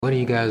What do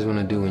you guys want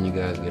to do when you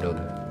guys get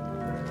older?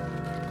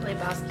 Play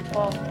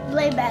basketball.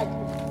 Play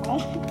basketball.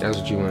 That's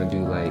what you want to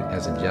do, like,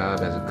 as a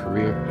job, as a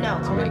career? No,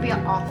 I want to be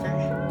an author.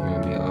 You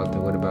want to be an author?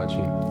 What about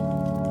you?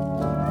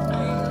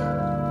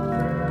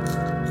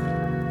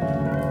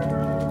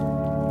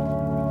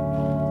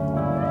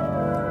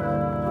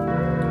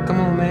 Come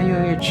on, man.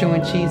 You're here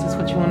chewing cheese. That's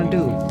what you want to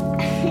do.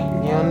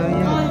 You don't know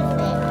yet?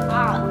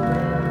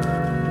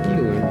 You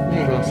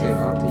ain't gonna say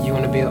author. You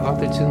want to be an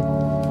author too?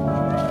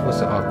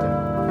 What's an author?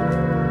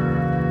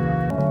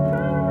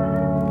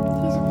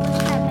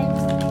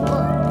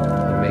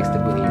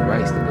 He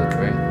writes the book,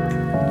 right?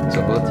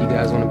 So both of you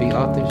guys want to be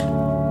authors?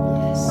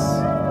 Yes.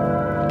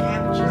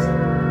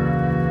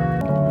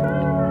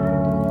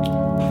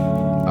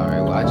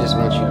 Alright, well I just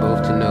want you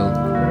both to know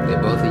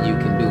that both of you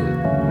can do it.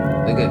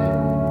 Look at me.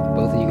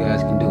 Both of you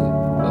guys can do it.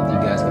 Both of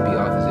you guys can be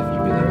authors if you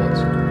really want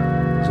to.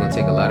 It's going to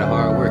take a lot of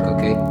hard work,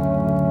 okay?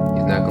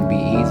 It's not going to be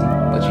easy,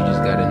 but you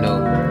just got to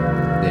know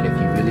that if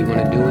you really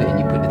want to do it and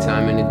you put the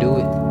time in to do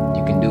it,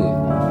 you can do it.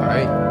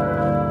 Alright?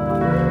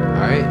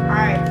 Alright?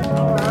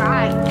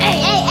 Alright.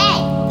 Hey.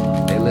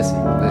 Hey, listen.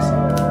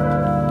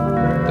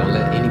 Don't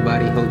let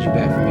anybody hold you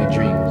back from your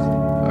dreams,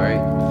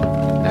 alright?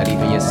 Not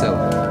even yourself.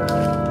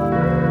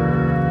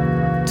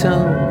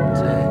 Don't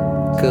let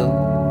go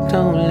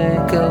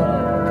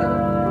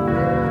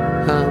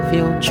of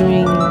your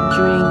dream.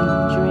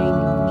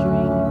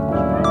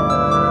 Don't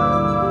let go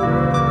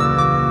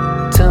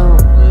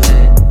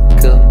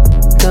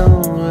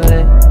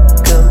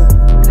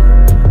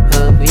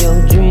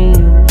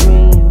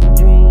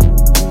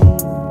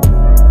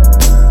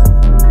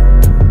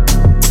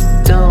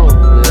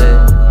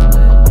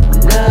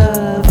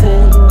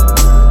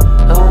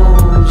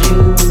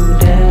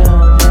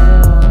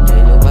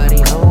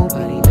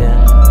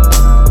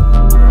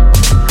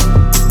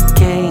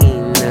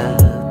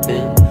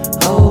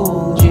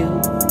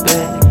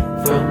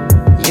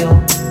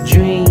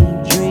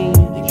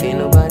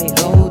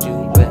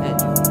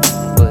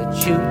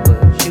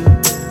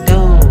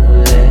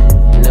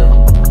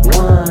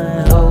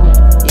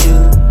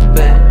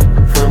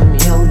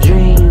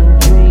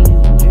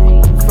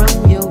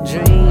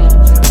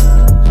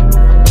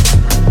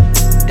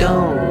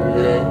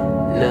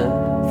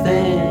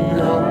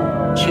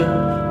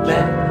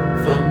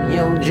of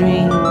your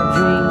dream.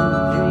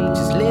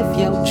 Just live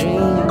your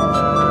dream.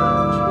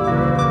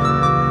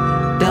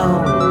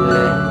 Don't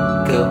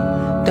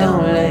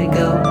let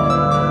go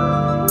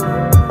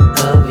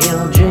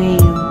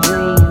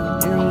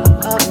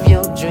of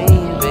your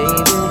dream,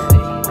 baby.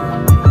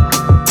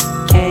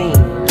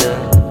 Can't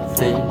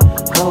nothing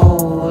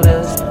hold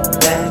us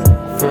back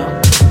from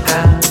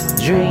our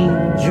dream.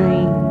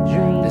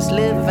 Let's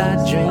live our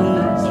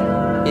dreams,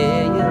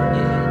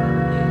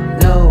 yeah.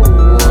 No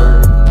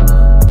one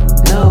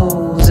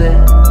knows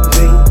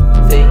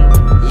everything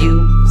you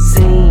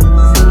seen,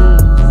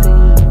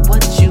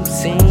 what you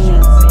seen.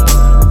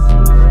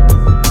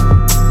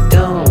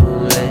 Don't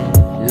let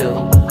no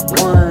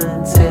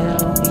one tell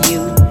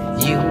you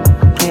you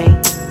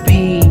can't be.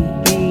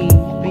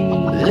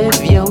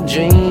 Live your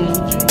dream.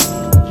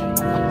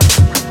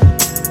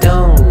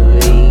 Don't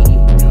leave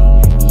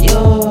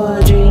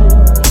your dream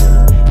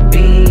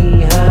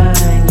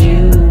behind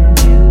you.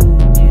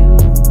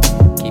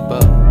 Keep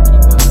up.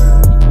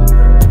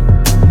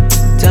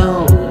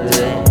 Don't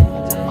let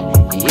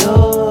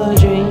your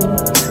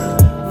dreams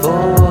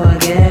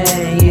forget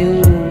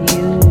you.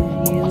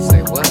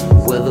 Say what?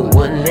 Well, the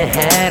one that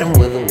had him,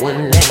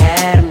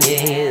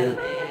 yeah.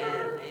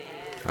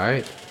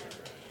 Alright.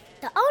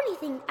 The only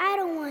thing I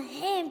don't want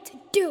him to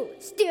do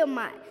is steal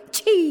my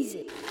cheese.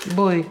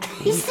 Boy.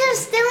 He's still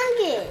stealing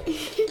it.